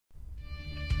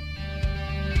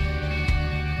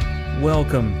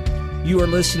Welcome. You are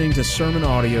listening to sermon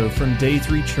audio from Day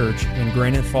 3 Church in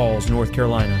Granite Falls, North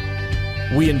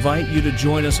Carolina. We invite you to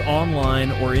join us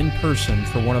online or in person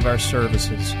for one of our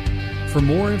services. For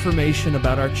more information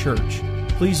about our church,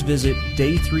 please visit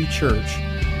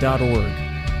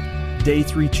day3church.org. Day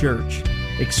 3 Church.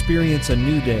 Experience a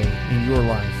new day in your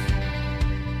life.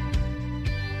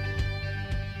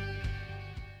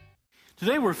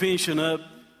 Today we're finishing up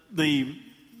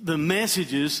the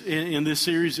messages in this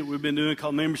series that we've been doing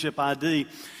called Membership ID.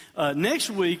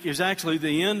 Next week is actually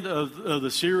the end of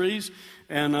the series,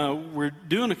 and we're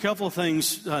doing a couple of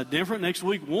things different next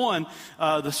week. One,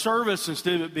 the service,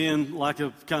 instead of it being like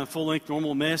a kind of full-length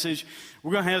normal message,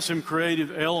 we're going to have some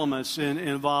creative elements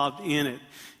involved in it,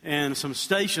 and some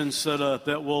stations set up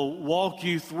that will walk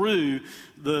you through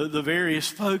the various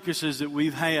focuses that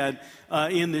we've had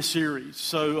in this series.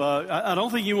 So I don't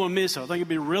think you want to miss it. I think it'd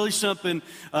be really something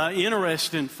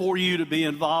interesting for you to be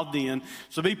involved in.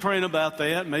 So be praying about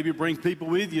that. Maybe bring people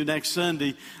with you next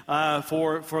Sunday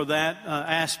for that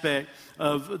aspect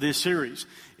of this series.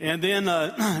 And then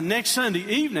next Sunday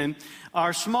evening,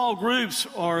 our small groups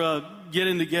are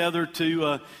getting together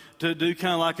to do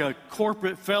kind of like a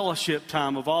corporate fellowship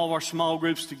time of all of our small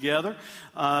groups together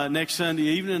next Sunday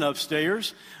evening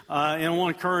upstairs. And I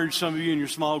want to encourage some of you in your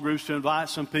small groups to invite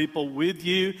some people with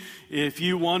you. If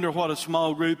you wonder what a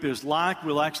small group is like,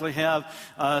 we'll actually have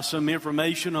some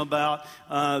information about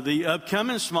the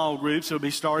upcoming small groups that will be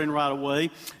starting right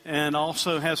away, and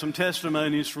also have some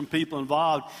testimonies from people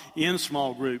involved in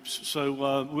small groups.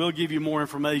 So we'll give you more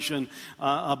information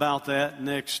about that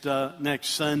next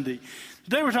Sunday.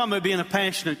 Today we're talking about being a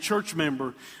passionate church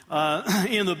member.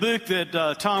 In the book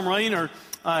that Tom Rainer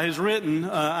has written,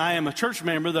 I Am a Church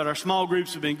Member, that our small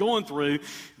groups have been going through,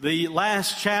 the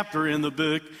last chapter in the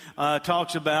book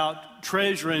talks about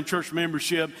treasuring church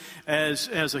membership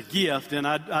as a gift, and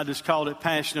I just called it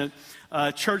Passionate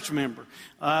Church Member.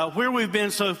 Where we've been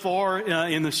so far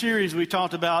in the series, we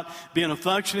talked about being a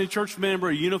functioning church member,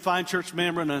 a unified church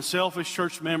member, an unselfish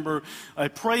church member, a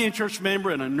praying church member,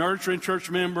 and a nurturing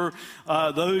church member.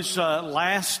 Those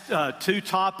last two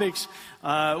topics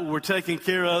were taken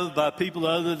care of by people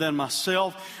other than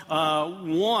myself.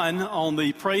 One, on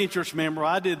the praying church member,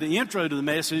 I did the intro to the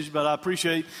message, but I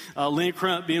appreciate Lynn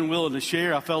Crump being willing to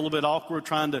share. I felt a little bit awkward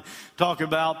trying to talk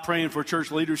about praying for church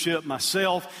leadership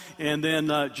myself, and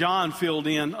then John filled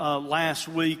in last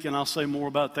week, and I'll say more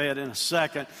about that in a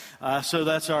second. So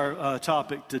that's our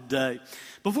topic today.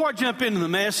 Before I jump into the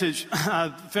message,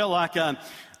 I felt like I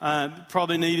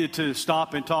probably needed to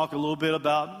stop and talk a little bit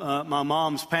about my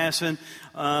mom's passing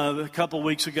a couple of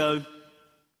weeks ago.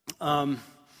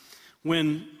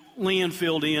 When Lynn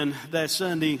filled in that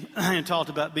Sunday and talked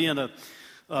about being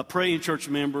a praying church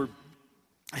member,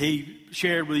 he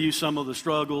shared with you some of the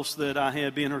struggles that I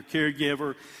had being her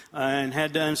caregiver, and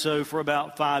had done so for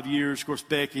about 5 years. Of course,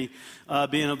 Becky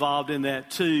being involved in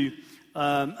that too.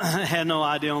 I had no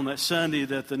idea on that Sunday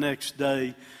that the next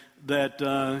day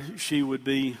that she would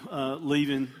be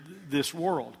leaving this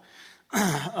world.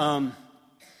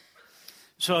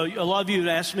 So a lot of you have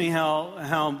asked me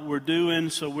how we're doing.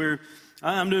 So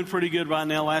I'm doing pretty good right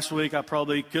now. Last week I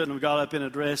probably couldn't have got up and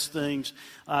addressed things.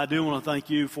 I do want to thank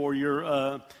you for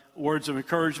your words of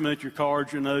encouragement, your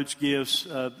cards, your notes, gifts,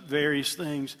 various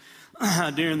things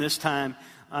during this time.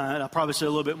 I'll probably say a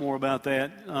little bit more about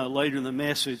that later in the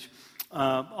message.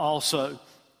 Also,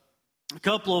 a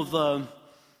couple of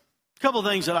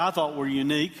things that I thought were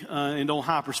unique, and don't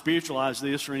hyper-spiritualize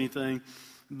this or anything,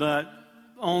 but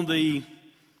on the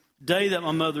day that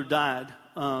my mother died,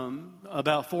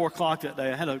 about 4 o'clock that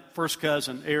day, I had a first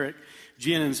cousin, Eric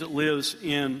Jennings, that lives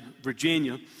in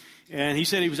Virginia, and he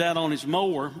said he was out on his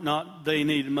mower. Not that he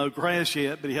needed to mow grass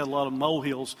yet, but he had a lot of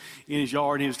molehills in his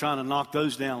yard, and he was trying to knock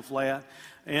those down flat.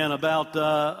 And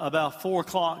about 4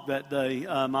 o'clock that day,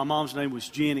 my mom's name was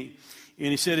Jenny. And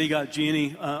he said he got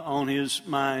Jenny on his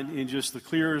mind in just the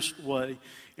clearest way,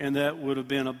 and that would have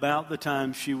been about the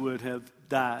time she would have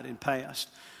died and passed.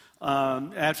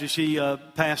 After she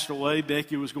passed away,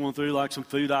 Becky was going through like some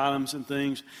food items and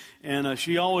things, and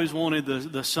she always wanted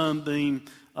the Sunbeam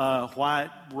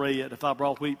white bread. If I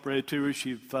brought wheat bread to her,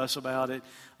 she'd fuss about it.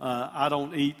 I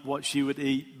don't eat what she would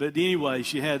eat, but anyway,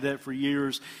 she had that for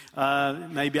years.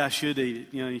 Maybe I should eat it.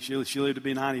 You know, she lived to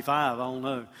be 95. I don't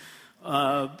know.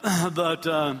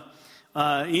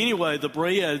 Anyway, the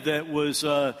bread that was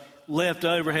left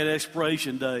over had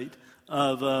expiration date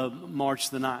of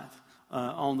March the 9th,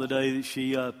 on the day that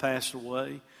she passed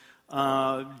away.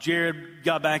 Jared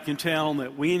got back in town on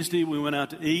that Wednesday. We went out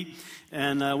to eat,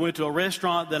 and went to a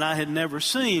restaurant that I had never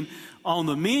seen on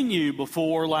the menu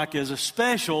before, like as a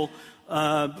special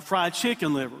fried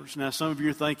chicken livers. Now, some of you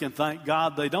are thinking, thank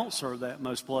God they don't serve that in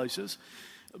most places.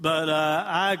 But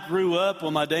I grew up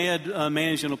when my dad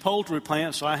managing a poultry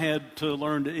plant, so I had to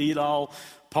learn to eat all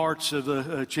parts of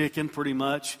the chicken pretty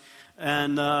much.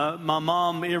 And my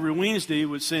mom every Wednesday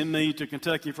would send me to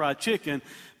Kentucky Fried Chicken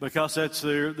because that's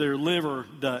their liver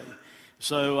day.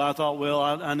 So I thought, well,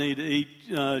 I need to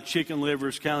eat chicken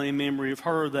livers kind of in memory of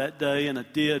her that day, and I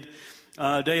did.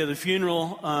 Day of the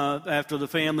funeral, after the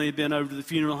family had been over to the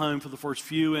funeral home for the first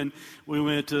few, and we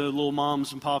went to Little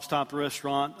Mom's and Pop's Top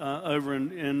Restaurant over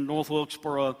in North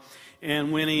Wilkesboro,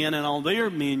 and went in, and on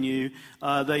their menu,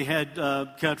 they had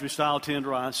country-style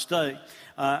tenderized steak.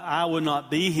 I would not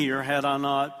be here had I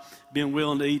not been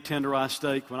willing to eat tenderized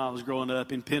steak when I was growing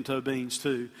up, in pinto beans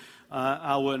too.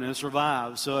 I wouldn't have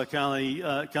survived. So I kind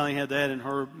of had that in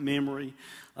her memory.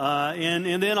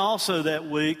 And then also that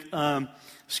week,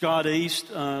 Scott East,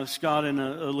 Scott and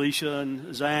Alicia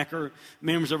and Zach are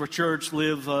members of our church,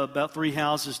 live about 3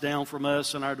 houses down from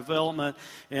us in our development.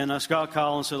 And Scott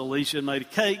Collins said Alicia had made a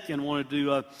cake and wanted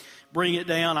to bring it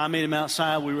down. I met him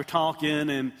outside. We were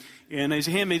talking, and as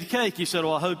he handed me the cake, he said,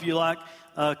 well, I hope you like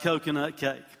coconut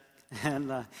cake.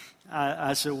 And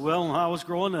I said, well, when I was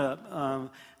growing up,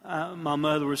 my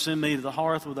mother would send me to the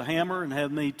hearth with a hammer and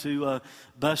have me to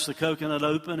bust the coconut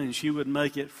open, and she would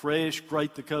make it fresh,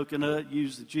 grate the coconut,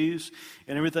 use the juice,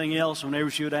 and everything else. Whenever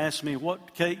she would ask me,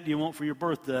 what cake do you want for your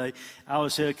birthday, I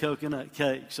would say a coconut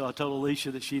cake. So I told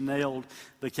Alicia that she nailed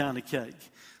the kind of cake.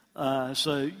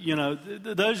 So,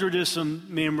 those are just some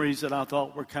memories that I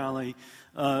thought were kind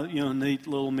of, neat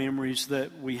little memories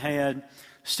that we had.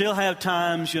 Still have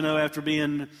times, after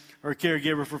being her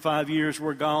caregiver for 5 years,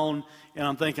 we're gone, and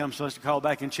I'm thinking I'm supposed to call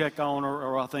back and check on her,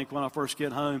 or I think when I first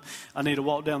get home, I need to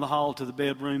walk down the hall to the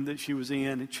bedroom that she was in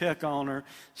and check on her.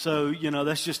 So,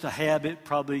 that's just a habit.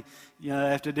 Probably, I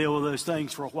have to deal with those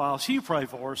things for a while. So you pray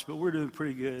for us, but we're doing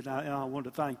pretty good. I want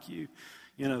to thank you,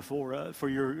 for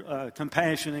your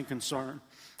compassion and concern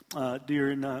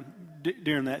during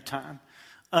that time.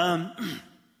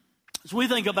 As we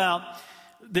think about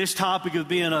this topic of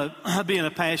being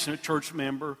a passionate church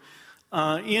member,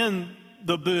 in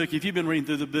the book, if you've been reading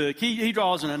through the book, he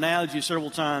draws an analogy several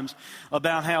times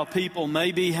about how people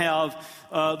maybe have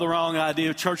the wrong idea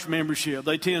of church membership.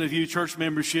 They tend to view church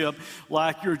membership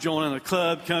like you're joining a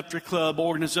club, country club,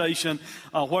 organization,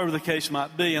 whatever the case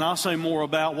might be. And I'll say more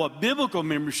about what biblical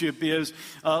membership is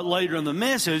later in the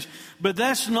message. But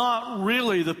that's not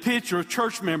really the picture of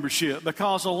church membership,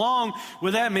 because along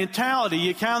with that mentality,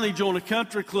 you kind of join a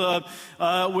country club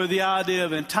with the idea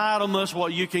of entitlements,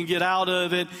 what you can get out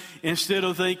of it, instead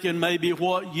of thinking maybe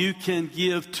what you can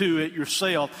give to it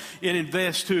yourself and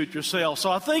invest to it yourself.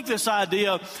 So I think this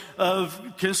idea of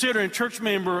considering church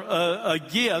member a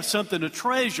gift, something to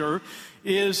treasure,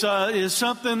 is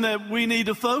something that we need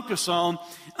to focus on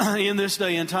in this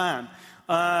day and time.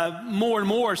 More and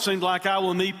more, it seems like I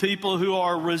will meet people who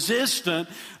are resistant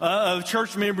of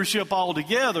church membership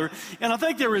altogether. And I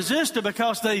think they're resistant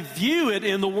because they view it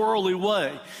in the worldly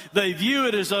way. They view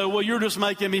it as though, well, you're just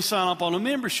making me sign up on a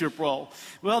membership roll.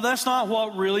 Well, that's not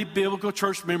what really biblical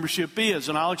church membership is.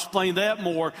 And I'll explain that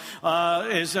more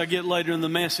as I get later in the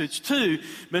message too.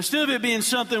 But instead of it being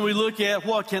something we look at,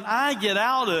 what can I get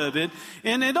out of it?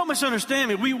 And don't misunderstand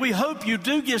me. We hope you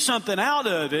do get something out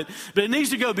of it, but it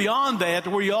needs to go beyond that,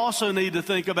 where you also need to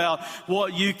think about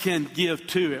what you can give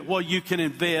to it, what you can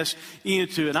invest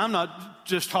into it. I'm not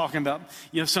just talking about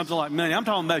something like money. I'm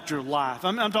talking about your life.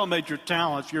 I'm talking about your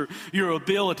talents, your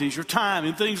abilities, your time,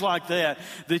 and things like that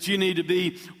you need to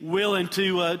be willing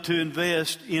to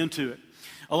invest into it.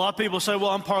 A lot of people say, well,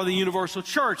 I'm part of the universal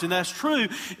church, and that's true.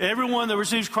 Everyone that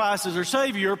receives Christ as their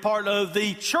Savior are part of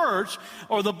the church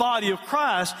or the body of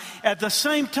Christ. At the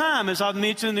same time, as I've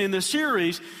mentioned in the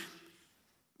series,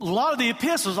 a lot of the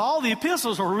epistles, all the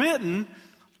epistles are written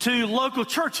to local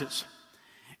churches.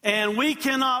 And we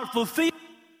cannot fulfill what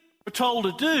we're told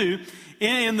to do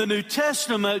in the New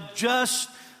Testament just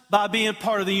by being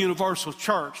part of the universal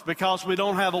church, because we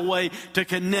don't have a way to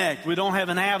connect. We don't have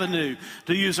an avenue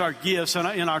to use our gifts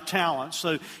and our talents.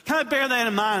 So kind of bear that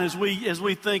in mind as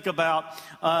we think about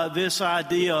this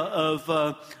idea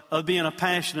of being a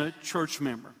passionate church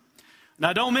member.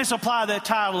 Now, don't misapply that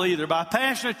title either. By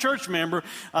passionate church member,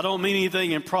 I don't mean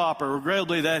anything improper.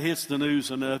 Regrettably, that hits the news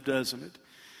enough, doesn't it?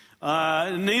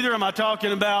 Neither am I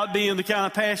talking about being the kind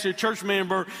of passionate church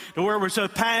member to where we're so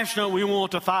passionate we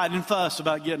want to fight and fuss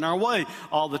about getting our way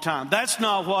all the time. That's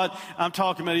not what I'm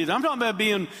talking about either. I'm talking about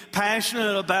being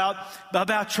passionate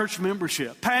about church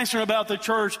membership, passionate about the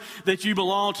church that you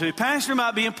belong to, passionate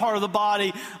about being part of the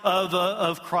body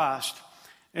of Christ.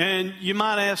 And you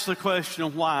might ask the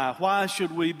question, why? Why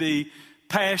should we be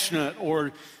passionate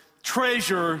or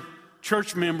treasure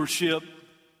church membership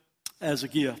as a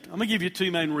gift? I'm going to give you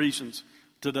two main reasons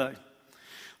today.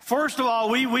 First of all,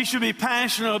 we should be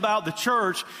passionate about the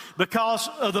church because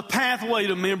of the pathway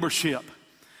to membership.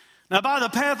 Now, by the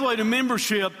pathway to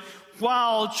membership,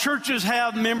 while churches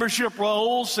have membership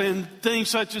rolls and things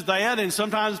such as that, and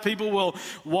sometimes people will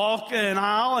walk an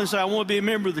aisle and say, I want to be a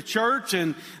member of the church,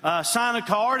 and sign a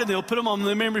card, and they'll put them on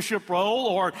the membership roll,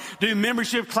 or do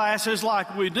membership classes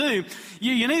like we do.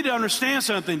 You need to understand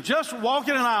something. Just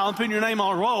walking an aisle and putting your name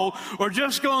on a roll, or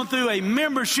just going through a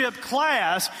membership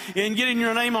class and getting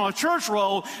your name on a church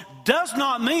roll does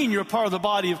not mean you're part of the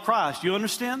body of Christ. You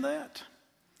understand that?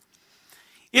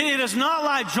 It is not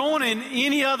like joining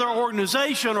any other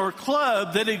organization or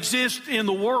club that exists in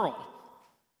the world.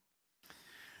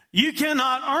 You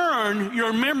cannot earn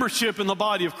your membership in the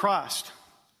body of Christ.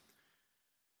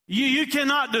 You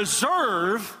cannot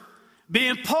deserve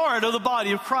being part of the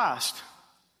body of Christ.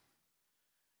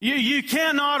 You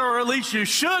cannot, or at least you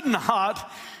should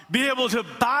not, be able to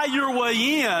buy your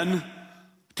way in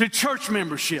to church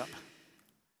membership.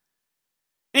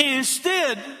 And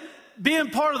instead,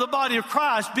 being part of the body of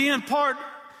Christ, being part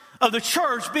of the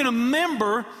church, being a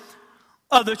member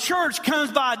of the church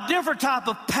comes by a different type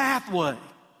of pathway.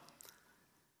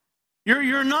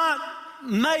 You're not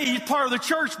made part of the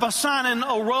church by signing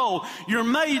a roll. You're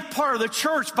made part of the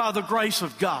church by the grace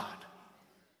of God.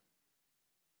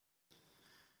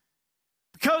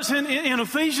 Because in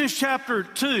Ephesians chapter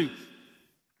 2,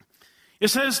 it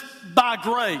says, by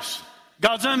grace,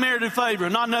 God's unmerited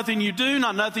favor, not nothing you do,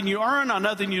 not nothing you earn, not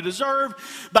nothing you deserve.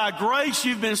 By grace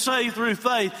you've been saved through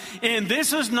faith. And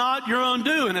this is not your own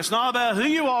doing. It's not about who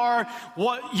you are,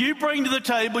 what you bring to the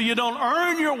table. You don't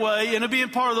earn your way into being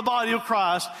part of the body of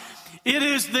Christ. It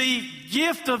is the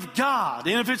gift of God.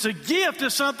 And if it's a gift,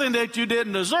 it's something that you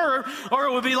didn't deserve, or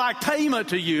it would be like payment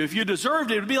to you. If you deserved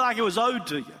it, it would be like it was owed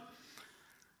to you.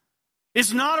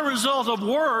 It's not a result of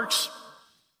works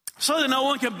so that no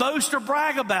one can boast or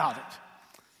brag about it.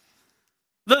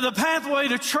 The pathway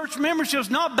to church membership is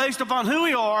not based upon who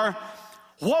we are,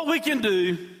 what we can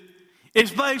do.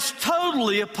 It's based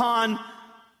totally upon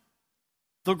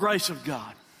the grace of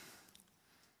God.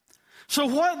 So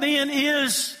what then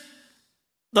is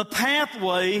the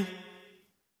pathway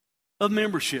of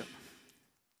membership?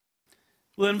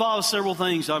 Well, it involves several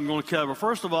things I'm going to cover.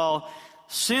 First of all,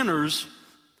 sinners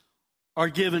are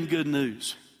given good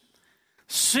news.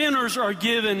 Sinners are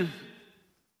given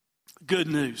good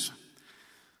news.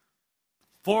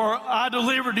 For I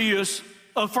delivered to you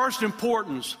of first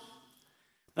importance.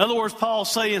 In other words,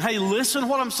 Paul's saying, hey, listen to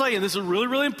what I'm saying. This is really,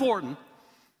 really important.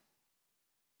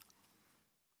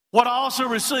 What I also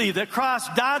received, that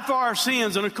Christ died for our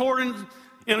sins in accordance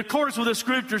with the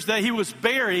Scriptures, that He was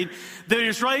buried, that He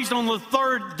was raised on the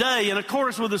third day in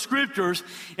accordance with the Scriptures,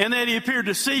 and that He appeared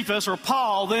to Cephas, or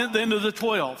Paul, then to the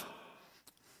 12.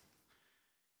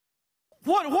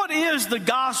 What is the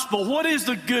gospel? What is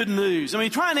the good news? I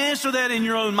mean, try and answer that in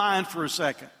your own mind for a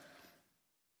second.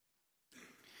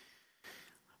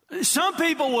 Some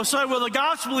people will say, well, the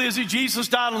gospel is that Jesus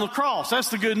died on the cross. That's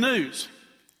the good news.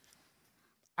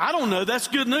 I don't know. That's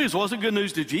good news. Was it good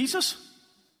news to Jesus?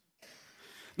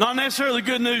 Not necessarily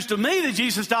good news to me that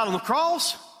Jesus died on the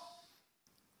cross.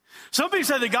 Some people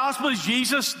say the gospel is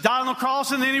Jesus died on the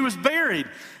cross and then He was buried.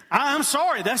 I'm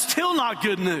sorry. That's still not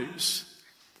good news.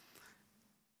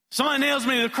 Somebody nails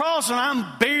me to the cross and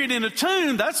I'm buried in a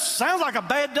tomb. That sounds like a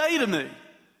bad day to me.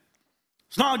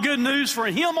 It's not good news for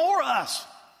him or us.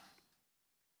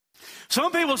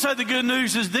 Some people say the good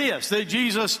news is this, that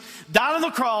Jesus died on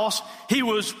the cross, He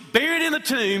was buried in the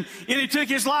tomb, and He took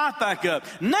His life back up.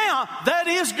 Now, that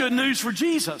is good news for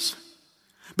Jesus.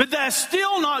 But that's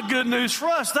still not good news for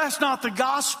us. That's not the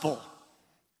gospel.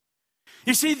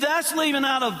 You see, that's leaving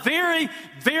out a very,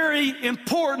 very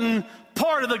important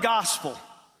part of the gospel.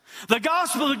 The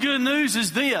gospel of the good news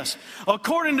is this.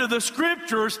 According to the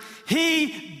Scriptures,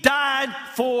 He died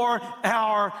for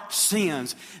our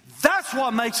sins. That's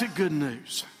what makes it good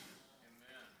news.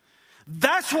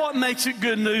 That's what makes it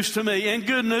good news to me and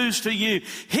good news to you.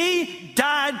 He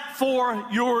died for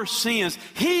your sins.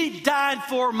 He died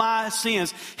for my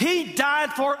sins. He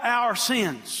died for our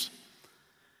sins.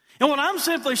 And what I'm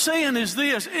simply saying is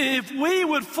this. If we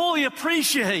would fully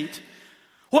appreciate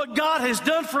what God has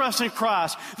done for us in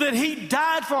Christ, that He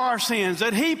died for our sins,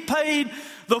 that He paid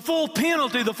the full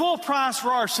penalty, the full price for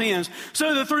our sins,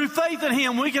 so that through faith in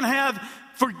Him we can have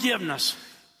forgiveness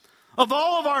of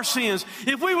all of our sins,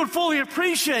 if we would fully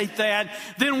appreciate that,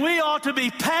 then we ought to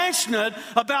be passionate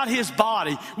about His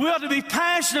body. We ought to be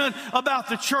passionate about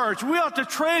the church. We ought to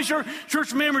treasure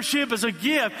church membership as a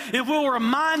gift. If we'll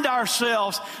remind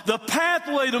ourselves the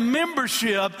pathway to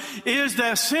membership is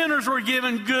that sinners were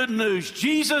given good news.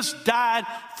 Jesus died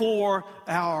for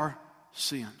our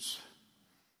sins.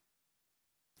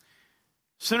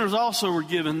 Sinners also were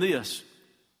given this.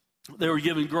 They were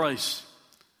given grace.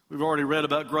 We've already read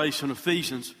about grace in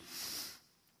Ephesians.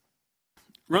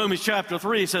 Romans chapter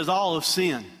 3 says all have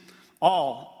sinned.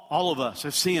 All of us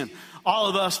have sinned. All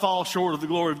of us fall short of the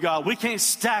glory of God. We can't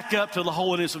stack up to the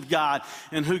holiness of God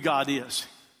and who God is.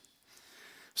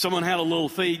 Someone had a little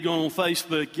feed going on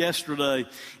Facebook yesterday,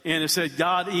 and it said,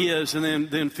 God is,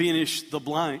 and then finished the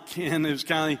blank. And it was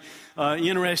kind of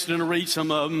interesting to read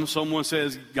some of them. Someone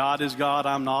says, God is God,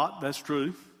 I'm not. That's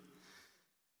true.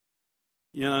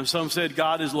 You know, some said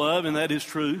God is love, and that is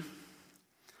true.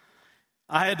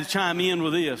 I had to chime in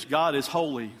with this. God is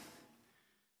holy,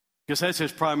 because that's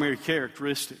His primary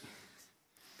characteristic.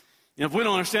 And if we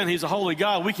don't understand He's a holy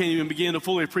God, we can't even begin to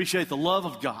fully appreciate the love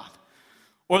of God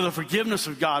or the forgiveness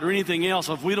of God or anything else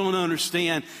if we don't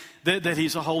understand that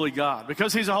He's a holy God.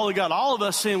 Because He's a holy God, all of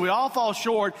us sin. We all fall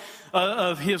short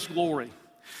of His glory.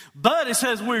 But it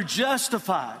says we're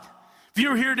justified. If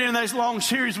you were here during that long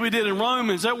series we did in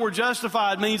Romans, that word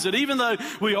justified means that even though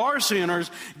we are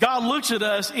sinners, God looks at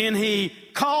us and He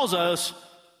calls us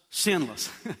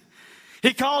sinless.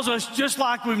 He calls us just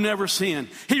like we've never sinned.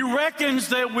 He reckons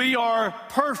that we are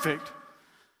perfect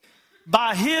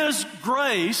by His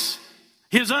grace,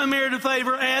 His unmerited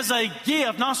favor as a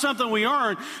gift, not something we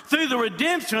earn, through the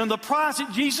redemption, the price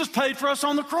that Jesus paid for us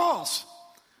on the cross.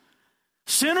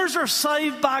 Sinners are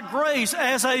saved by grace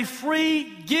as a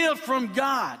free gift from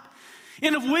God.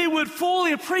 And if we would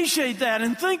fully appreciate that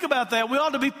and think about that, we ought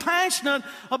to be passionate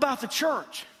about the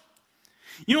church.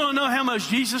 You want to know how much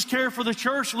Jesus cared for the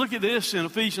church? Look at this in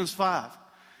Ephesians 5.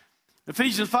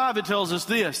 Ephesians 5, it tells us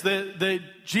this, that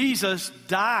Jesus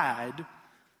died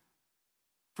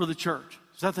for the church.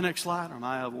 Is that the next slide? Or am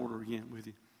I out of order again with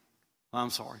you?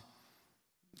 I'm sorry.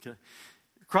 Okay.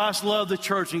 Christ loved the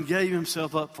church and gave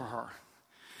Himself up for her.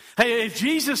 Hey, if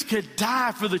Jesus could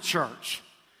die for the church,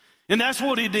 and that's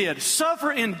what He did, suffer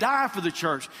and die for the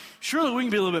church, surely we can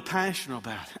be a little bit passionate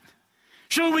about it.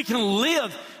 Surely we can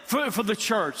live for the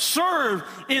church, serve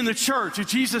in the church. If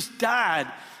Jesus died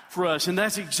for us, and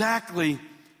that's exactly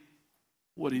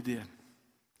what He did.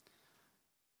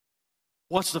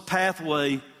 What's the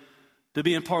pathway to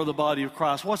being part of the body of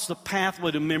Christ? What's the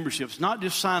pathway to membership? It's not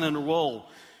just signing a roll.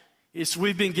 It's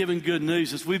we've been given good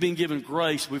news. It's we've been given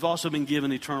grace. We've also been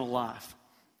given eternal life.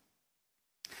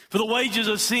 For the wages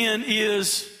of sin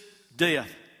is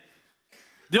death.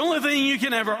 The only thing you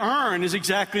can ever earn is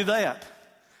exactly that.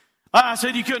 I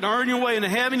said you couldn't earn your way into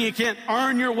heaven. You can't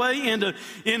earn your way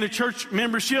into church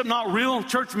membership, not real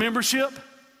church membership.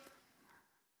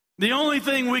 The only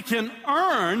thing we can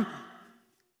earn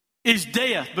is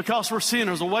death, because we're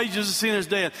sinners. The wages of sin is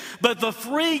death. But the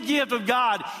free gift of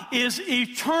God is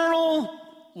eternal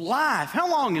life.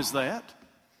 How long is that?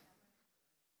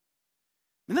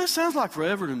 And that sounds like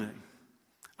forever to me.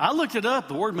 I looked it up.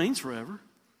 The word means forever.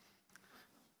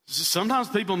 Sometimes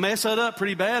people mess that up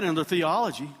pretty bad in their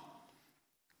theology.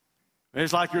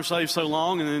 It's like you're saved so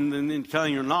long, and then kind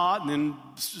of you're not, and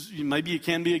then maybe you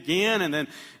can be again, and then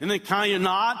kind of you're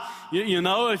not. You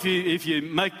know, if you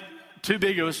make too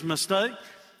big of a mistake,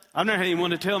 I've never had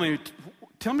anyone to tell me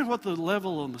what the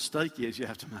level of mistake is you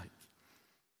have to make.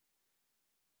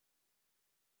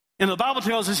 And the Bible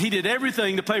tells us He did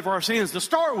everything to pay for our sins. To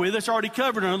start with, it's already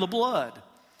covered under the blood.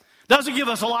 Doesn't give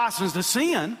us a license to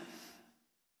sin.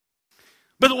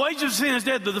 But the wages of sin is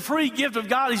death, but the free gift of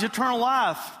God is eternal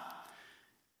life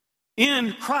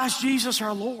in Christ Jesus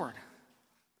our Lord.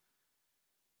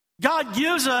 God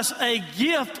gives us a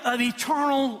gift of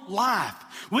eternal life.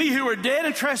 We who are dead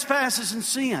in trespasses and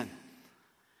sin.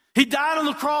 He died on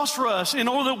the cross for us in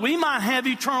order that we might have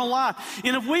eternal life.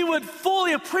 And if we would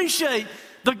fully appreciate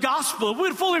the gospel, if we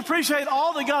would fully appreciate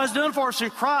all that God has done for us in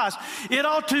Christ, it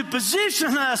ought to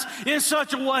position us in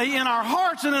such a way in our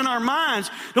hearts and in our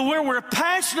minds to where we're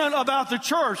passionate about the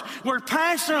church. We're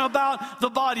passionate about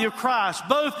the body of Christ,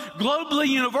 both globally,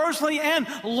 universally, and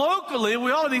locally.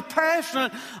 We ought to be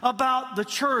passionate about the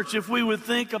church if we would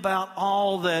think about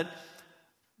all that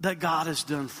God has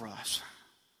done for us.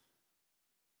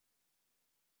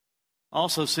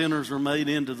 Also, sinners are made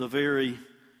into the very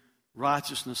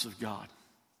righteousness of God.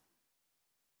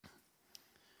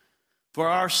 For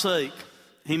our sake,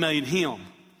 He made Him.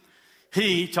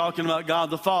 He, talking about God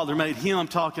the Father, made Him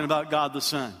talking about God the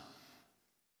Son.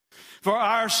 For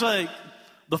our sake,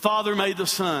 the Father made the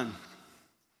Son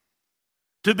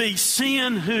to be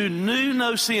sin who knew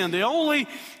no sin, the only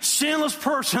sinless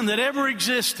person that ever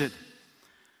existed.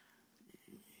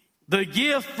 The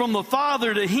gift from the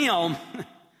Father to him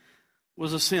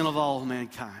was the sin of all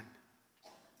mankind.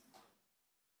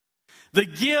 The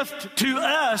gift to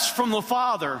us from the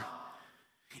Father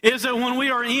is that when we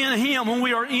are in him, when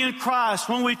we are in Christ,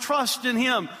 when we trust in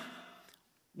him,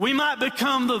 we might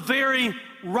become the very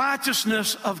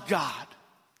righteousness of God.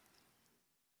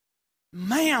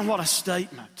 Man, what a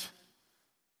statement.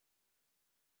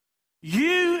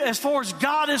 You, as far as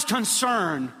God is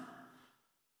concerned,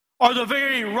 are the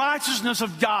very righteousness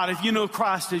of God if you know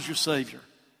Christ as your Savior.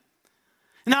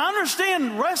 Now, I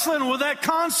understand wrestling with that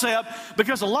concept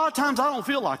because a lot of times I don't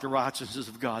feel like the righteousness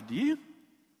of God. Do you?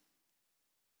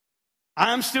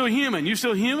 I'm still human. You're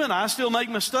still human. I still make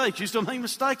mistakes. You still make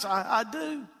mistakes. I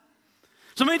do.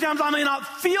 So many times I may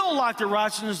not feel like the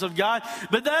righteousness of God,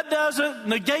 but that doesn't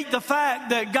negate the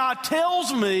fact that God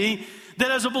tells me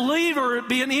that as a believer,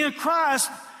 being in Christ,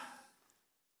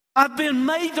 I've been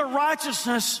made the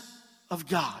righteousness of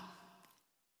God.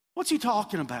 What's he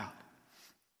talking about?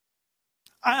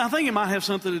 I think it might have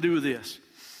something to do with this.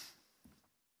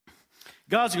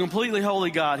 God's a completely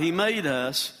holy God. He made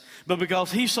us, but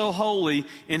because he's so holy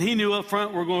and he knew up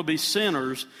front we're going to be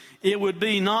sinners, it would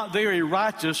be not very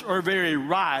righteous or very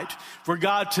right for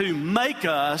God to make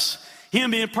us,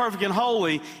 him being perfect and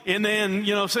holy, and then,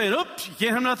 saying, oops, you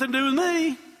can't have nothing to do with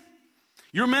me.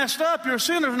 You're messed up. You're a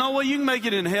sinner. There's no way you can make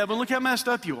it into heaven. Look how messed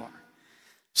up you are.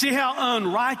 See how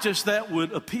unrighteous that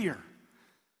would appear.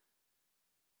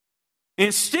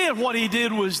 Instead, what he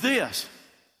did was this.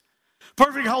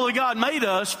 Perfect holy God made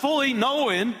us fully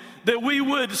knowing that we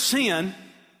would sin,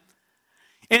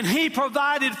 and he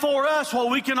provided for us what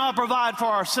we cannot provide for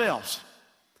ourselves.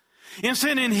 In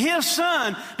sending his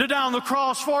Son to die on the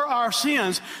cross for our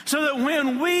sins, so that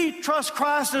when we trust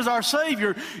Christ as our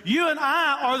Savior, you and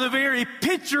I are the very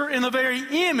picture and the very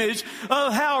image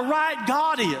of how right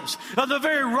God is, of the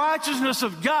very righteousness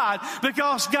of God,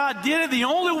 because God did it the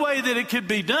only way that it could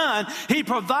be done. He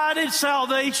provided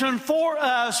salvation for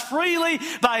us freely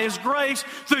by his grace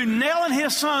through nailing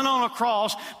his Son on a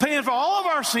cross, paying for all of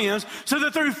our sins, so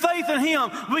that through faith in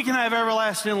him, we can have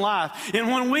everlasting life.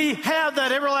 And when we have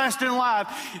that everlasting life,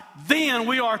 then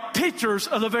we are pictures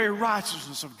of the very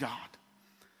righteousness of God,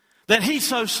 that he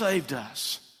so saved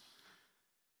us.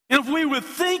 And if we would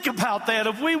think about that,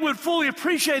 if we would fully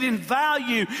appreciate and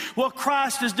value what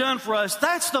Christ has done for us,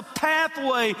 that's the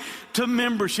pathway to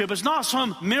membership. It's not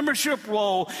some membership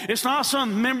role. It's not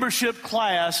some membership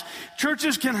class.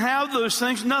 Churches can have those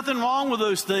things, nothing wrong with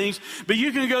those things, but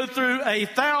you can go through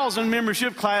 1,000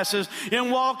 membership classes and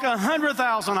walk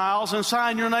 100,000 aisles and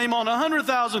sign your name on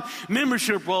 100,000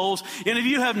 membership rolls, and if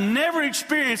you have never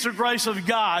experienced the grace of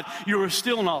God, you are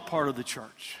still not part of the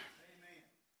church.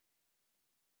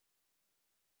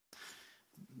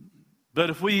 But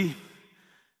if we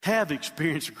have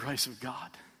experienced the grace of God,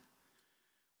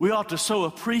 we ought to so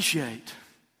appreciate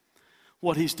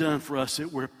what he's done for us that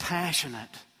we're passionate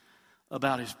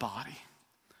about his body.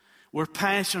 We're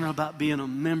passionate about being a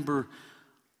member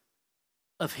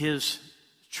of his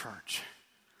church,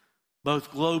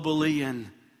 both globally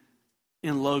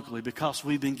and locally, because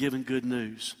we've been given good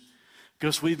news,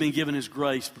 because we've been given his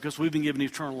grace, because we've been given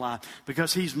eternal life,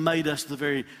 because he's made us the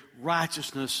very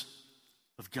righteousness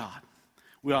of God.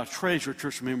 We ought to treasure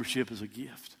church membership as a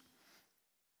gift.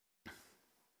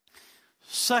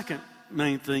 Second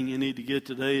main thing you need to get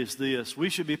today is this. We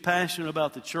should be passionate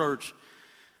about the church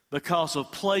because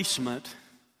of placement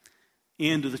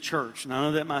into the church. Now, I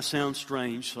know that might sound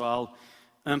strange, so I'll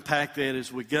unpack that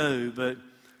as we go. But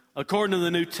according to the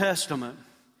New Testament,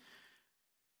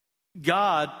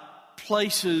 God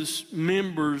places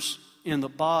members in the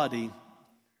body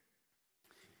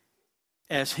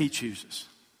as he chooses.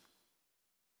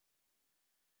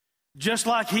 Just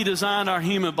like he designed our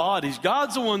human bodies,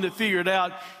 God's the one that figured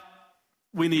out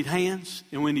we need hands,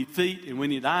 and we need feet, and we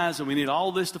need eyes, and we need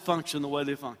all this to function the way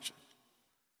they function.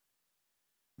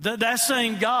 That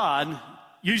same God,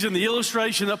 using the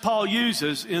illustration that Paul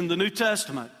uses in the New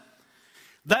Testament,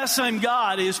 that same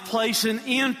God is placing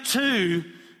into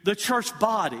the church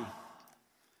body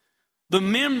the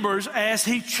members as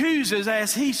he chooses,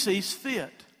 as he sees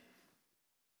fit.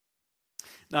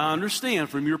 Now, I understand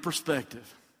from your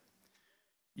perspective,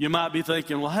 you might be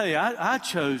thinking, well, hey, I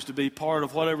chose to be part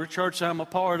of whatever church I'm a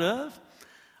part of.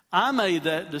 I made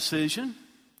that decision.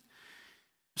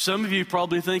 Some of you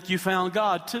probably think you found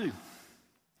God too.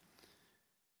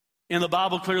 And the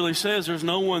Bible clearly says there's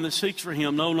no one that seeks for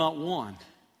him, no, not one.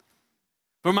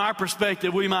 From our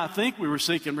perspective, we might think we were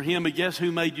seeking for Him, but guess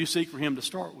who made you seek for Him to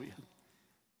start with?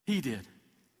 He did.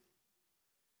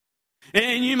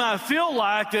 And you might feel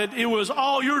like that it was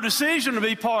all your decision to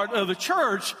be part of the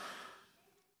church,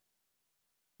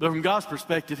 but from God's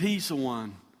perspective, He's the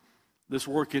one that's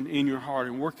working in your heart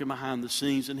and working behind the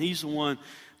scenes, and He's the one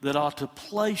that ought to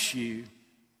place you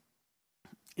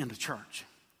in the church.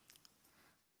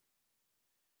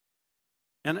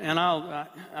 And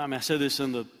I said this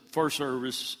in the first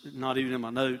service, not even in my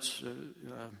notes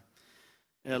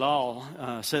at all.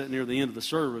 I said it near the end of the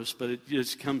service, but it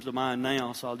just comes to mind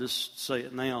now, so I'll just say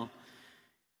it now.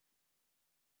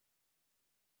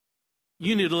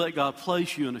 You need to let God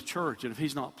place you in a church, and if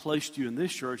He's not placed you in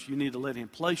this church, you need to let Him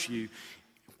place you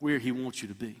where He wants you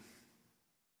to be.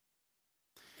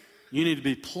 You need to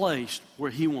be placed where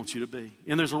He wants you to be.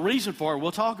 And there's a reason for it.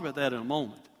 We'll talk about that in a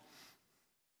moment.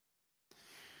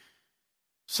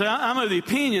 So I'm of the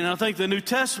opinion, I think the New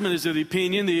Testament is of the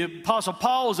opinion, the Apostle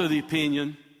Paul is of the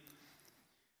opinion,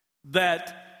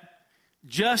 that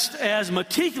just as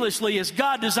meticulously as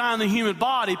God designed the human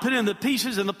body, put in the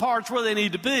pieces and the parts where they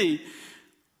need to be,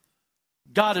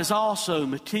 God is also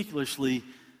meticulously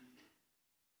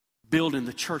building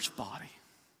the church body.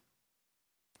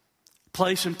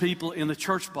 Placing people in the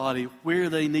church body where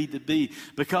they need to be,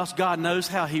 because God knows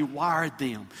how He wired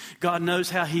them. God knows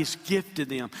how He's gifted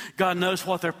them. God knows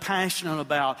what they're passionate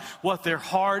about, what their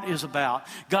heart is about.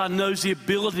 God knows the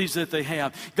abilities that they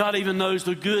have. God even knows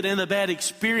the good and the bad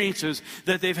experiences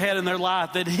that they've had in their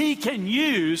life that He can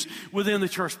use within the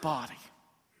church body.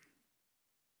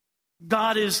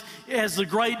 God is, as the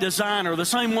great designer, the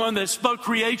same one that spoke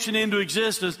creation into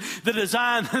existence, that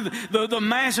designed the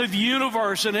massive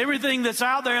universe and everything that's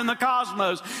out there in the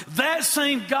cosmos. That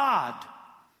same God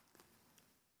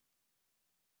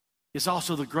is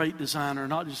also the great designer,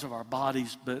 not just of our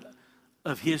bodies, but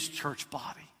of His church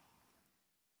body.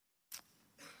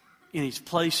 And He's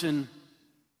placing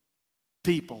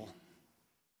people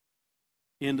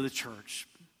into the church.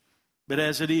 But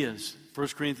as it is, 1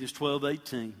 Corinthians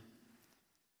 12:18,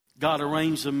 God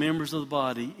arranged the members of the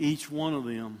body, each one of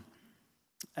them,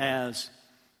 as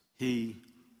He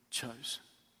chose.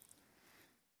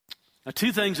 Now,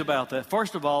 two things about that.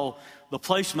 First of all, the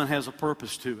placement has a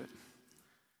purpose to it.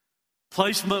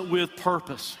 Placement with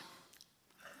purpose.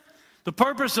 The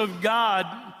purpose of God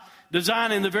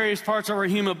designing the various parts of our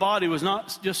human body was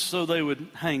not just so they would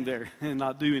hang there and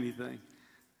not do anything.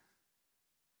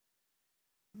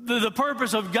 The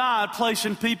purpose of God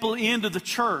placing people into the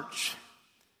church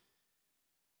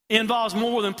involves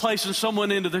more than placing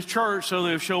someone into the church so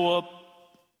they'll show up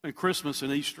at Christmas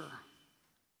and Easter.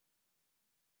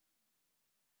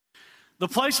 The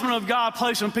placement of God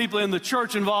placing people in the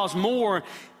church involves more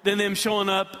than them showing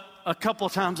up a couple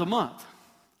of times a month.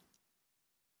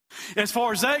 As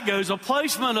far as that goes, the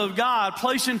placement of God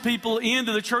placing people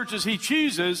into the churches He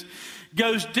chooses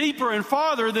goes deeper and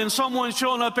farther than someone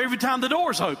showing up every time the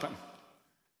door's open.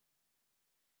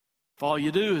 If all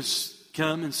you do is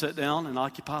come and sit down and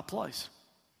occupy a place.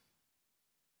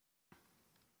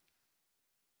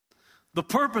 The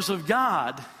purpose of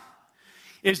God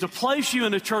is to place you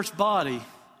in the church body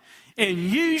and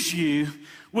use you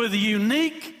with the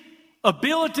unique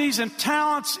abilities and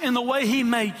talents in the way He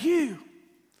made you.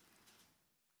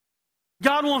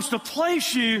 God wants to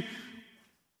place you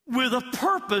with a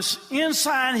purpose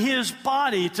inside His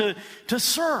body to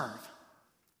serve.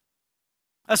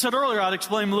 I said earlier I'd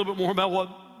explain a little bit more about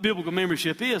what biblical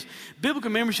membership is. Biblical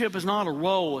membership is not a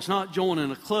role. It's not joining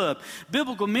a club.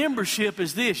 Biblical membership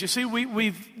is this. You see,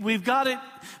 we've got it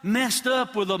messed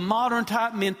up with a modern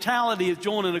type mentality of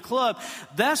joining a club.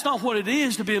 That's not what it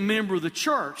is to be a member of the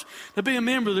church. To be a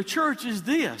member of the church is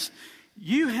this.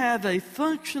 You have a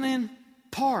functioning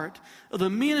part of the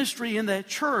ministry in that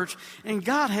church, and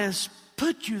God has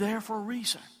put you there for a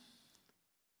reason.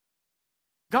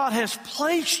 God has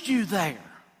placed you there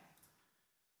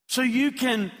so you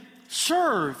can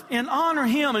serve and honor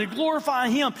Him and glorify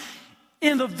Him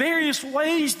in the various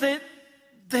ways that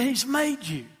He's made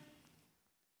you.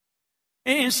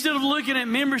 And instead of looking at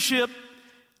membership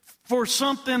for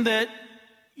something that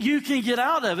you can get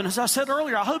out of it, and as I said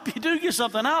earlier, I hope you do get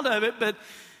something out of it, but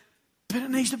it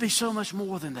needs to be so much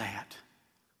more than that.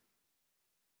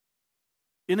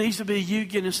 It needs to be you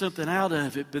getting something out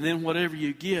of it, but then whatever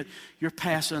you get, you're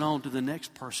passing on to the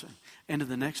next person, and to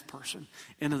the next person,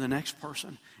 and to the next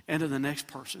person, and to the next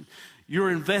person. You're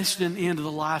investing into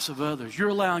the lives of others. You're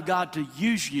allowing God to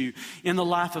use you in the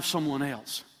life of someone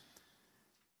else.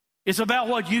 It's about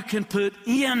what you can put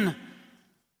in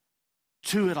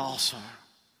to it also.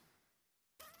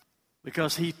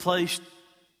 Because He placed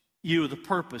you with a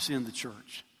purpose in the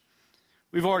church.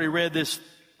 We've already read this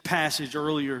passage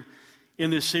earlier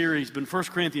in this series, but in 1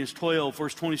 Corinthians 12,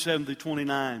 verse 27 through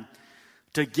 29,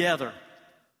 together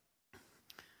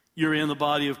you are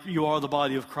the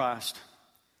body of Christ.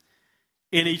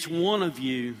 And each one of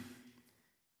you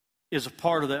is a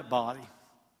part of that body.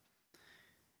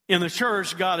 In the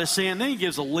church, God has sent, and then He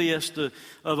gives a list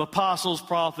of apostles,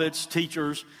 prophets,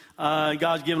 teachers.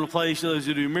 God's given a place to those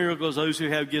who do miracles, those who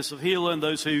have gifts of healing,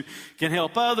 those who can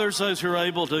help others, those who are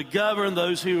able to govern,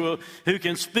 those who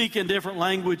can speak in different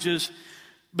languages.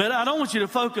 But I don't want you to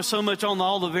focus so much on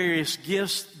all the various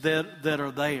gifts that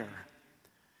are there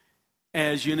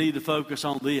as you need to focus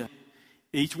on this.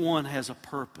 Each one has a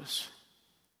purpose.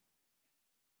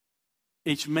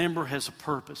 Each member has a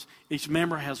purpose. Each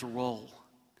member has a role.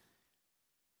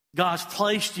 God's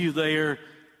placed you there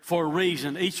for a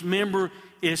reason. Each member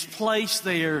is placed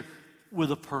there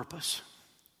with a purpose.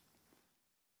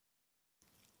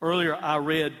 Earlier I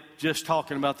read, just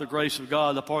talking about the grace of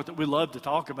God, the part that we love to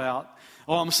talk about.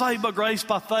 Oh, I'm saved by grace,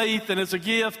 by faith, and it's a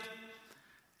gift.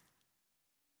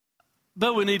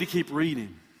 But we need to keep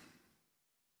reading.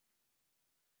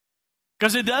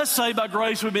 Because it does say by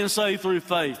grace we've been saved through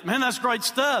faith. Man, that's great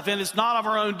stuff. And it's not of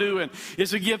our own doing.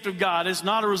 It's a gift of God. It's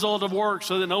not a result of work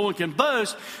so that no one can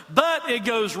boast. But it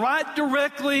goes right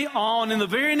directly on in the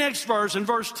very next verse, in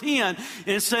verse 10.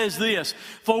 It says this: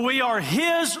 for we are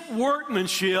His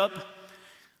workmanship,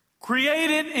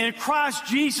 created in Christ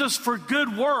Jesus for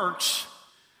good works,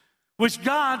 which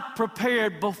God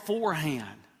prepared beforehand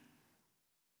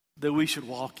that we should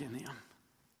walk in them.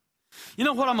 You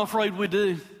know what I'm afraid we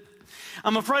do?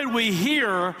 I'm afraid we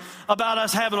hear about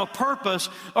us having a purpose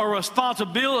or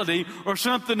responsibility or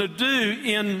something to do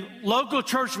in local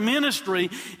church ministry,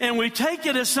 and we take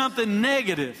it as something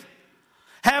negative.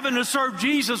 Having to serve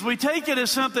Jesus, we take it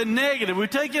as something negative. We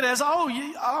take it as,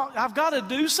 I've got to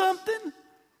do something.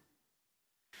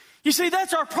 You see,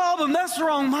 that's our problem. That's the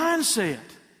wrong mindset.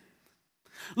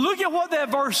 Look at what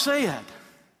that verse said.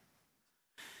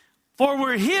 For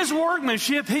we're His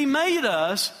workmanship, He made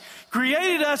us,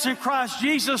 created us in Christ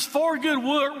Jesus for good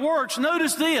works.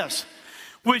 Notice this: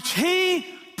 which He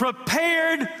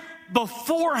prepared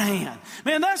beforehand.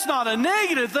 Man, that's not a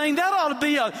negative thing. That ought to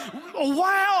be a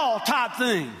wow type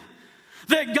thing.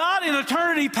 That God in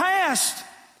eternity past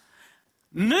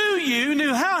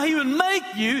knew how He would make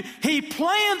you. He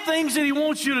planned things that He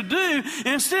wants you to do.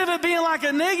 Instead of it being like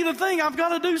a negative thing, I've got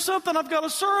to do something, I've got to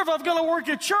serve, I've got to work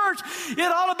at church. It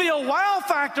ought to be a wow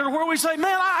factor where we say,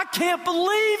 man, I can't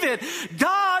believe it.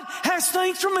 God has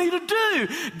things for me to do.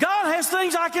 God has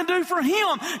things I can do for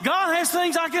Him. God has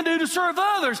things I can do to serve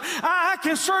others. I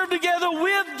can serve together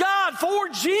with God for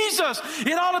Jesus.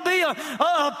 It ought to be a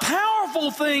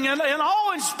powerful thing, an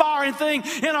awe-inspiring thing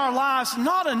in our lives,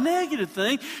 not a negative thing.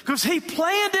 Because He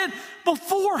planned it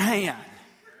beforehand.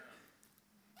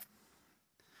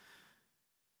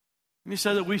 He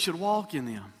said that we should walk in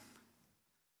them.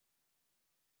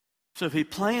 So if He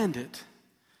planned it,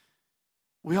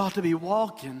 we ought to be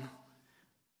walking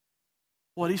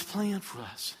what He's planned for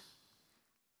us.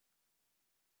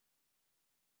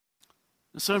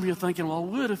 And some of you are thinking, well, I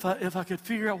would if I could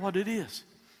figure out what it is.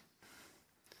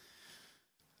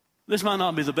 This might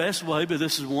not be the best way, but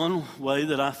this is one way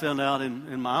that I found out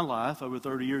in my life over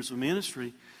 30 years of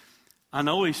ministry. I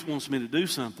know He wants me to do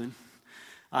something.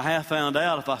 I have found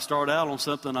out if I start out on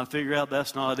something, I figure out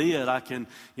that's not it, I can,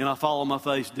 I fall on my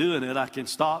face doing it, I can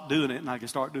stop doing it and I can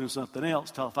start doing something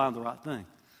else till I find the right thing.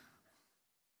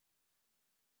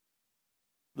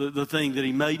 The thing that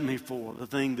He made me for, the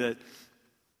thing that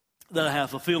I have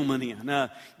fulfillment in. Now,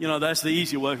 that's the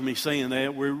easy way for me saying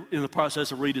that. We're in the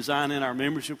process of redesigning our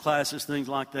membership classes, things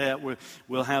like that.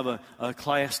 We'll have a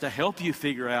class to help you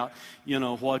figure out,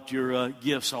 what your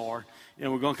gifts are.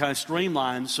 And we're going to kind of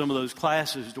streamline some of those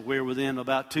classes to where within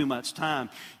about 2 months' time,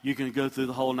 you can go through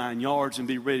the whole 9 yards and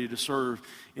be ready to serve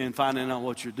and finding out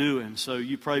what you're doing. So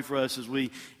you pray for us as we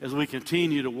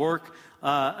continue to work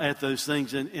at those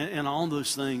things and on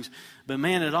those things. But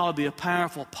man, it ought to be a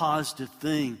powerful, positive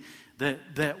thing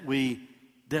that we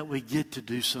get to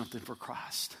do something for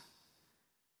Christ.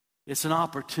 It's an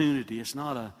opportunity. It's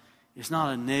not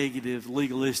a negative,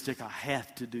 legalistic, I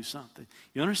have to do something.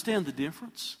 You understand the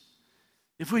difference?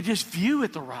 If we just view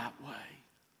it the right way.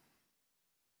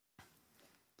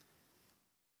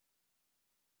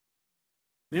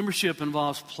 Membership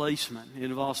involves placement. It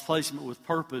involves placement with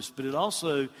purpose, but it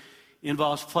also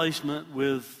involves placement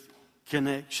with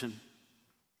connection.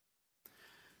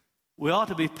 We ought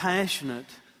to be passionate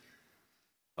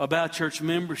about church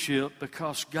membership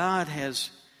because God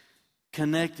has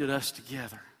connected us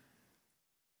together.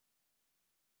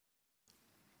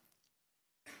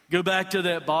 Go back to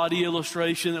that body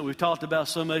illustration that we've talked about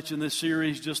so much in this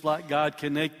series, just like God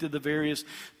connected the various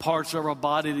parts of our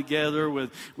body together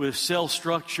with cell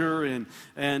structure and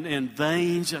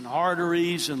veins and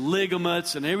arteries and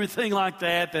ligaments and everything like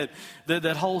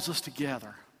that holds us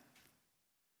together.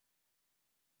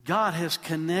 God has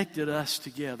connected us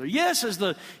together. Yes, as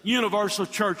the universal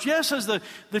church. Yes, as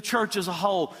the church as a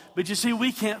whole. But you see,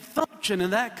 we can't function in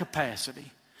that capacity.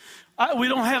 We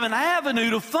don't have an avenue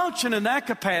to function in that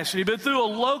capacity, but through a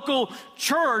local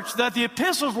church that the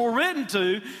epistles were written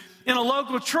to, in a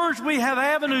local church, we have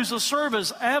avenues of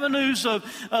service, avenues of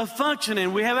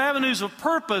functioning, we have avenues of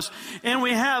purpose, and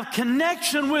we have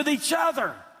connection with each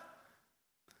other,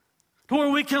 to where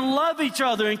we can love each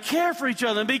other and care for each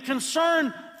other and be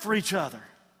concerned for each other.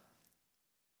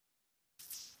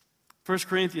 1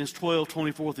 Corinthians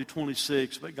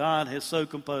 12:24-26, but God has so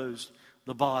composed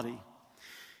the body,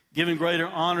 giving greater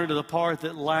honor to the part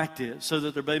that lacked it, so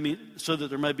that there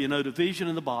may be no division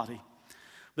in the body,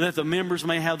 but that the members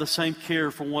may have the same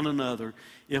care for one another.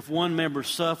 If one member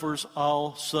suffers,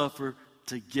 all suffer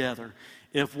together.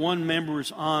 If one member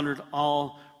is honored,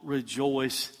 all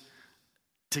rejoice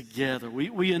together.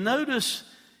 We notice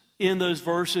in those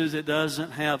verses it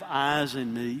doesn't have I's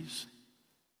and me's,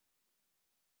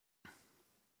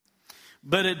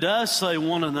 but it does say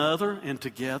one another and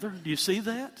together. Do you see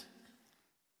that?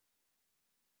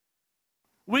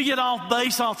 We get off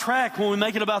base, off track when we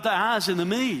make it about the I's and the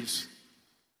me's.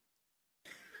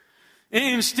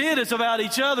 Instead, it's about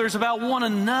each other. It's about one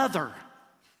another.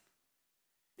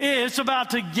 It's about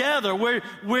together.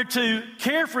 We're to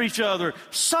care for each other,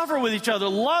 suffer with each other,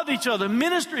 love each other,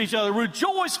 minister to each other,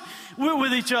 rejoice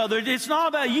with each other. It's not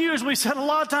about you, as we said a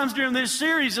lot of times during this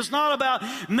series. It's not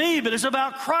about me, but it's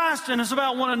about Christ, and it's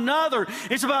about one another.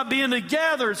 It's about being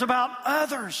together. It's about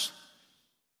others.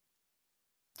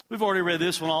 We've already read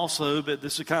this one also, but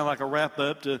this is kind of like a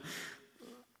wrap-up to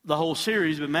the whole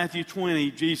series. But Matthew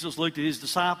 20, Jesus looked at his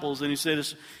disciples and he said,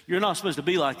 you're not supposed to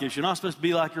be like this. You're not supposed to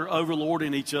be like you're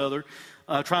overlording each other,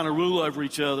 trying to rule over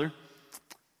each other.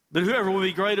 But whoever would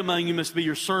be great among you must be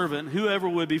your servant. Whoever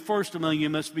would be first among you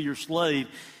must be your slave.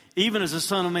 Even as the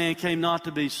Son of Man came not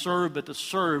to be served, but to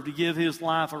serve, to give his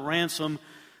life a ransom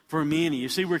for many. You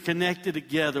see, we're connected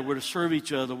together. We're to serve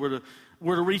each other. We're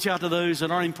to reach out to those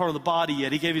that aren't even part of the body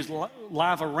yet. He gave his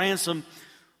life a ransom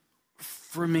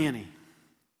for many.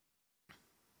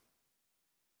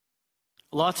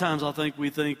 A lot of times I think we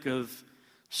think of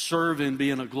serving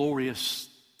being a glorious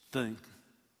thing.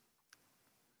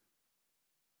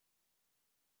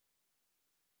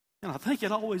 And I think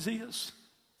it always is.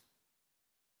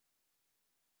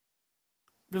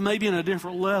 But maybe in a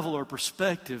different level or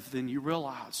perspective than you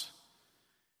realize.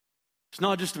 It's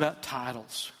not just about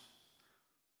titles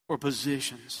or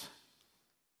positions.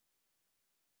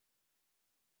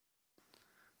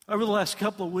 Over the last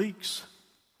couple of weeks,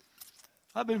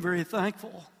 I've been very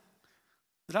thankful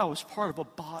that I was part of a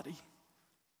body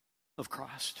of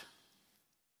Christ.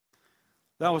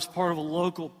 That I was part of a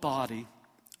local body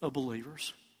of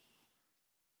believers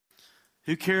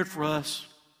who cared for us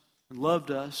and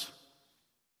loved us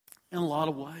in a lot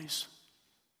of ways.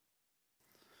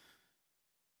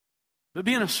 But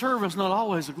being a servant is not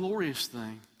always a glorious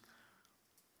thing,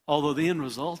 although the end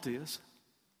result is.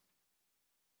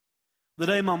 The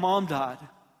day my mom died,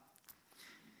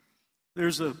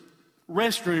 there's a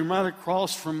restroom right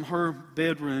across from her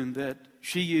bedroom that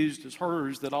she used as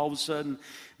hers, that all of a sudden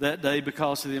that day,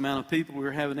 because of the amount of people we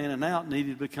were having in and out,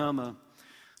 needed to become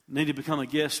a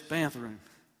guest bathroom.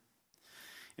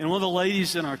 And one of the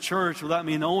ladies in our church, without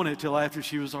me knowing it till after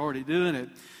she was already doing it,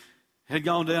 had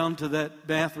gone down to that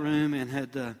bathroom and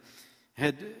had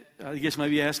I guess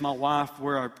maybe asked my wife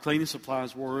where our cleaning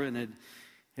supplies were, and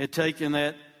had taken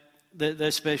that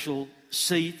special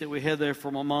seat that we had there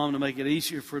for my mom to make it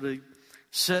easier for her to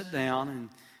sit down and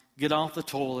get off the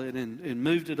toilet, and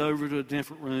moved it over to a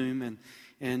different room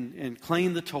and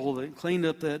cleaned the toilet and cleaned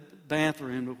up that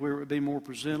bathroom to where it would be more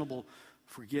presentable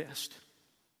for guests.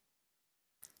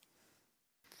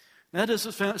 That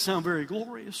doesn't sound very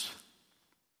glorious,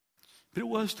 but it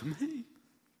was to me.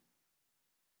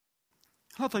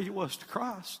 I think it was to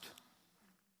Christ.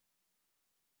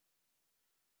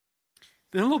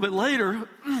 Then a little bit later,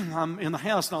 I'm in the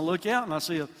house and I look out and I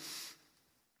see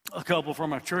a couple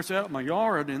from our church out in my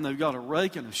yard, and they've got a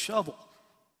rake and a shovel.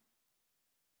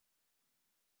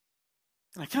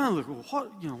 And I kind of look, well,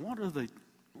 what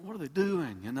are they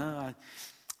doing?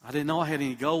 I didn't know I had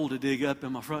any gold to dig up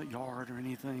in my front yard or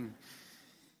anything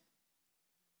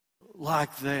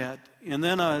like that. And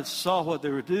then I saw what they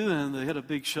were doing. They had a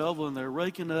big shovel and they're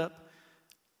raking up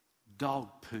dog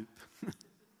poop.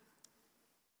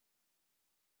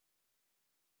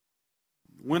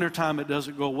 Wintertime, it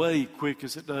doesn't go away quick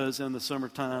as it does in the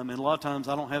summertime. And a lot of times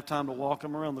I don't have time to walk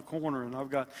them around the corner. And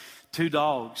I've got 2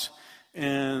 dogs.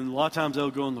 And a lot of times they'll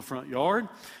go in the front yard.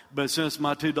 But since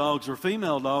my 2 dogs are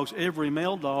female dogs, every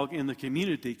male dog in the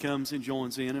community comes and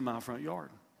joins in my front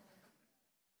yard.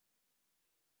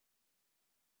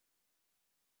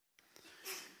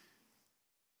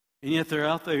 And yet they're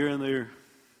out there and they're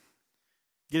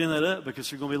getting that up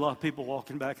because there are going to be a lot of people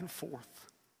walking back and forth.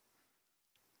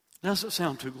 Doesn't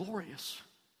sound too glorious.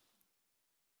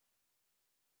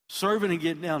 Serving and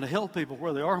getting down to help people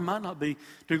where they are might not be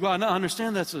too glorious. Now, I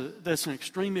understand that's an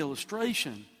extreme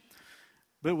illustration,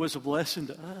 but it was a blessing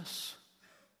to us.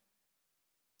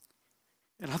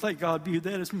 And I think God viewed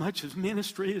that as much as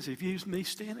ministry as He views me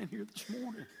standing here this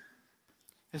morning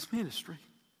as ministry.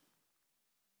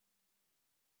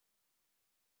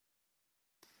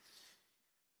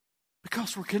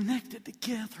 Because we're connected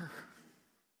together.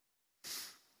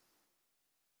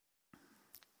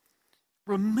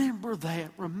 Remember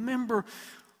that. Remember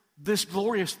this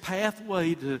glorious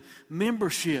pathway to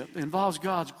membership involves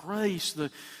God's grace,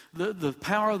 the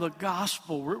power of the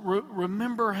gospel.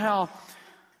 Remember how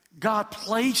God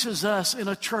places us in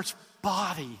a church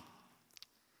body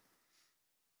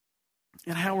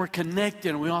and how we're connected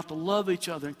and we ought to love each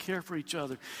other and care for each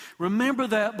other. Remember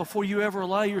that before you ever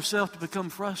allow yourself to become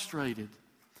frustrated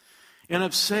and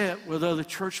upset with other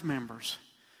church members.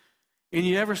 And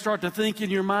you ever start to think in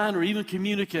your mind or even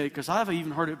communicate, because I've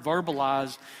even heard it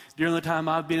verbalized during the time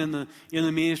I've been in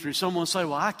the ministry. Someone say,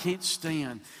 well, I can't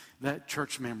stand that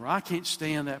church member. I can't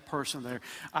stand that person there.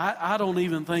 I don't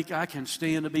even think I can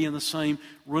stand to be in the same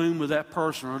room with that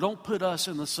person, or don't put us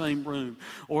in the same room,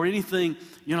 or anything,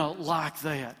 like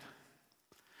that.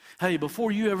 Hey,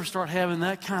 before you ever start having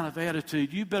that kind of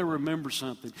attitude, you better remember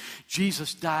something.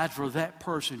 Jesus died for that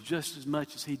person just as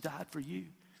much as He died for you.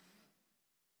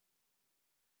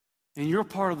 And you're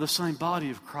part of the same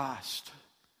body of Christ.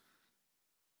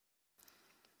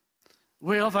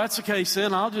 Well, if that's the case,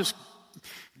 then I'll just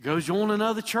go join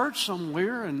another church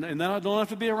somewhere, and then I don't have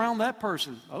to be around that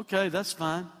person. Okay, that's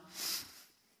fine.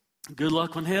 Good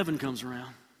luck when heaven comes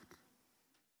around.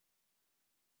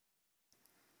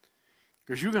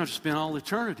 Because you're going to spend all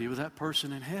eternity with that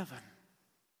person in heaven.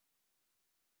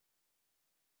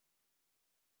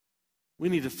 We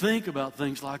need to think about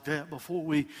things like that before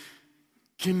we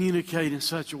communicate in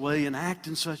such a way and act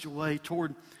in such a way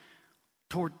toward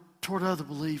other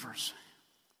believers.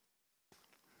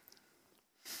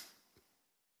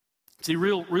 See,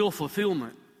 real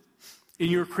fulfillment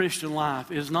in your Christian life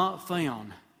is not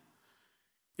found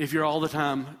if you're all the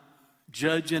time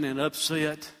judging and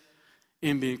upset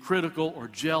and being critical or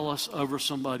jealous over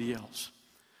somebody else.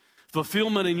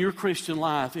 Fulfillment in your Christian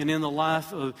life and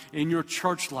in your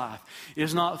church life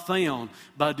is not found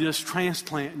by just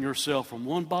transplanting yourself from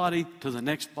one body to the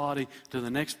next body, to the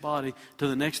next body, to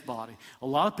the next body. A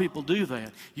lot of people do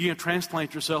that. You can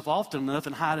transplant yourself often enough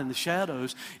and hide in the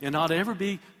shadows and not ever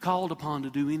be called upon to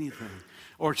do anything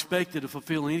or expected to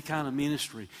fulfill any kind of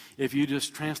ministry if you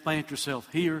just transplant yourself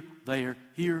here, there,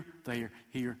 here, there,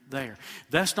 here, there.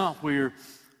 That's not where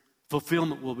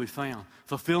fulfillment will be found.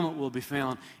 Fulfillment will be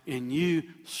found in you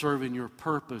serving your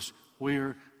purpose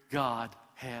where God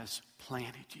has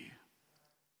planted you.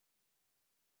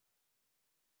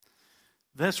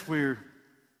 That's where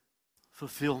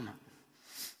fulfillment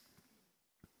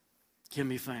can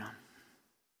be found.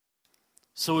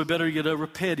 So we better get over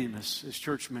pettiness as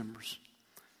church members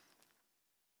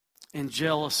and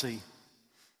jealousy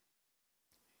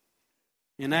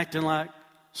and acting like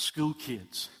school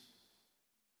kids.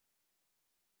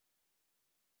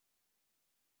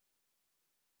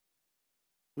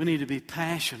 We need to be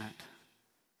passionate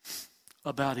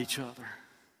about each other.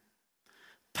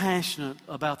 Passionate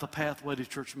about the pathway to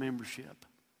church membership.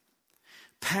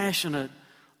 Passionate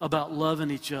about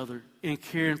loving each other and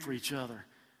caring for each other.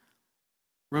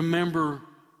 Remember,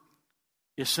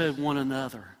 it said one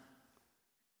another,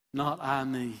 not I,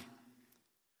 me.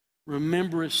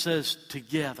 Remember, it says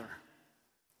together.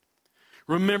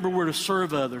 Remember, we're to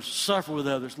serve others, suffer with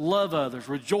others, love others,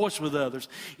 rejoice with others.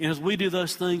 And as we do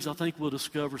those things, I think we'll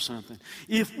discover something.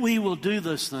 If we will do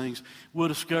those things, we'll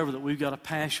discover that we've got a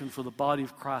passion for the body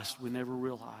of Christ we never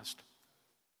realized.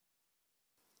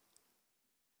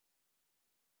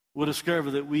 We'll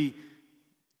discover that we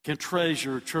can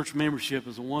treasure church membership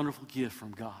as a wonderful gift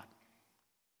from God.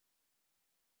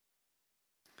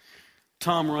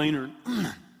 Tom Rainer,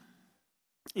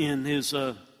 in his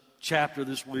chapter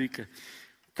this week, a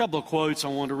couple of quotes I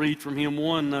want to read from him.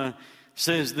 One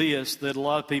says this, that a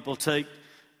lot of people take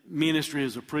ministry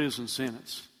as a prison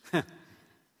sentence.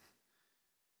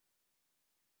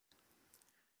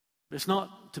 It's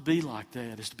not to be like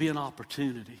that. It's to be an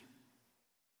opportunity.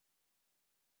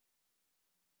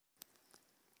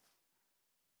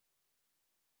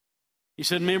 He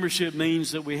said membership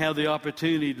means that we have the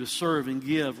opportunity to serve and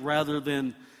give rather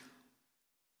than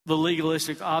the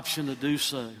legalistic option to do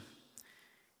so.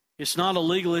 It's not a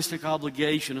legalistic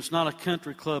obligation. It's not a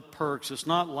country club perks. It's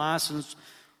not license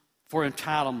for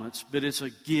entitlements, but it's a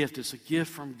gift. It's a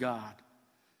gift from God.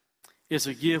 It's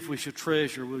a gift we should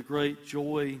treasure with great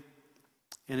joy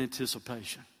and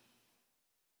anticipation.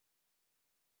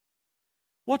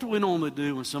 What do we normally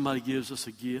do when somebody gives us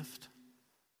a gift?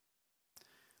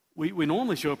 We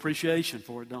normally show appreciation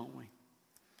for it, don't we?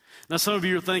 Now, some of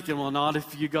you are thinking, well, not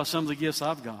if you got some of the gifts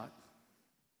I've got.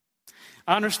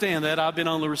 I understand that. I've been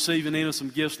on the receiving end of some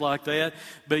gifts like that.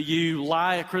 But you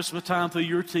lie at Christmas time through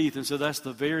your teeth and say, that's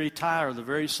the very tie or the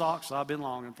very socks I've been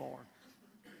longing for.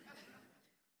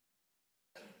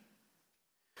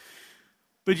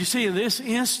 But you see, in this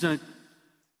instant,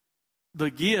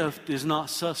 the gift is not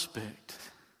suspect.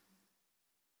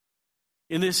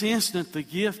 In this instant, the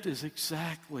gift is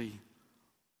exactly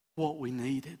what we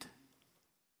needed.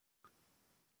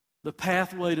 The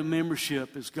pathway to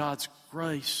membership is God's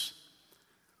grace.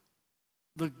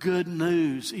 The good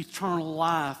news, eternal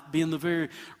life, being the very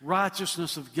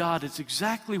righteousness of God. It's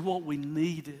exactly what we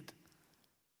needed.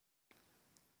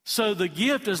 So the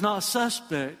gift is not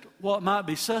suspect. What might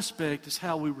be suspect is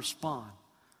how we respond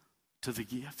to the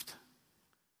gift.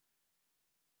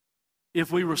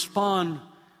 If we respond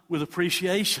with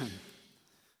appreciation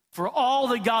for all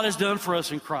that God has done for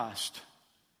us in Christ,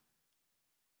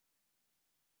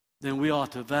 then we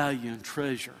ought to value and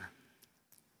treasure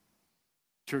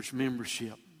church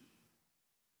membership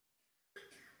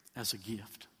as a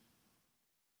gift.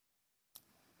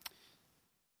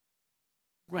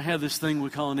 We're going to have this thing we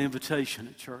call an invitation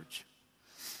at church.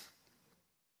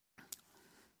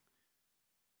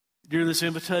 During this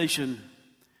invitation,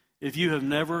 if you have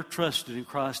never trusted in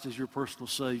Christ as your personal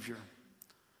Savior,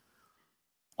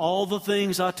 all the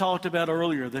things I talked about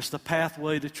earlier, that's the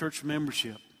pathway to church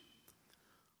membership,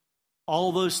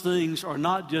 all those things are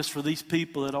not just for these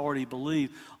people that already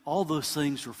believe. All those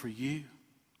things are for you.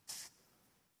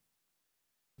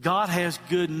 God has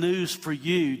good news for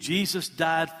you. Jesus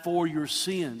died for your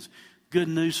sins. Good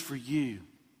news for you.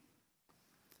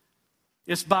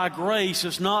 It's by grace.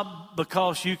 It's not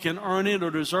because you can earn it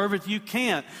or deserve it. You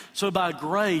can't. So by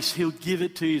grace, He'll give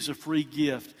it to you as a free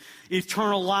gift.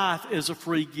 Eternal life is a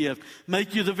free gift.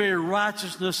 Make you the very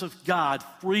righteousness of God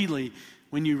freely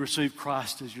when you receive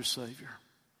Christ as your Savior.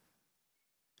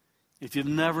 If you've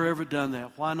never ever done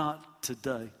that, why not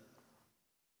today?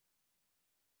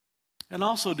 And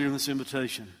also during this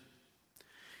invitation,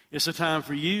 it's a time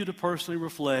for you to personally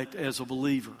reflect as a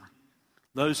believer,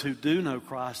 those who do know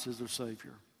Christ as their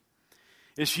Savior.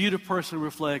 It's for you to personally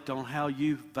reflect on how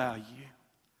you value,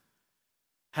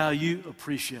 how you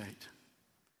appreciate,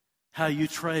 how you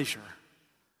treasure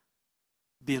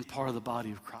being part of the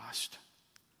body of Christ.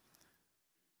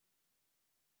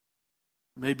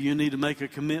 Maybe you need to make a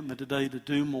commitment today to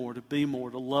do more, to be more,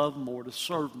 to love more, to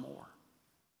serve more.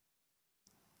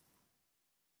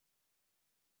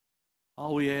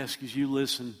 All we ask is you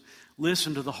listen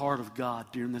to the heart of God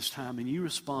during this time, and you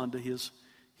respond to His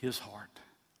heart.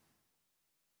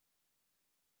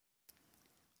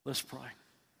 Let's pray.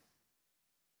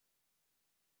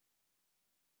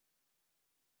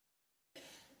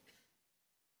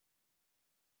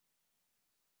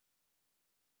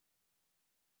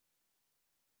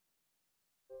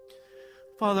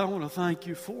 Father, I want to thank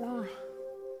you for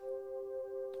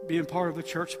being part of a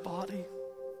church body.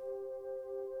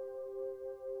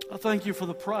 I thank you for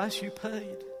the price you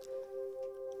paid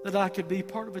that I could be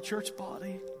part of a church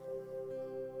body.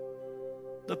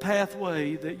 The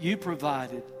pathway that you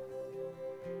provided.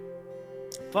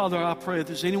 Father, I pray if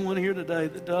there's anyone here today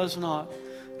that does not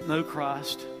know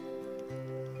Christ,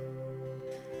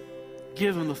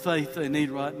 give them the faith they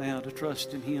need right now to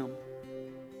trust in Him.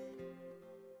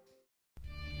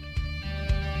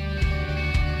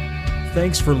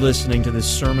 Thanks for listening to this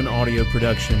sermon audio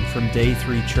production from Day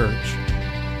 3 Church.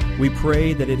 We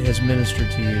pray that it has ministered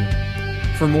to you.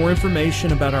 For more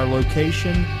information about our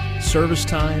location, service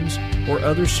times, or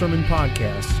other sermon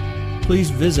podcasts, please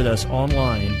visit us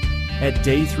online at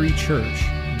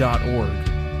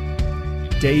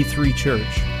day3church.org. Day 3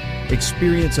 Church.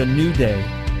 Experience a new day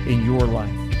in your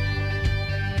life.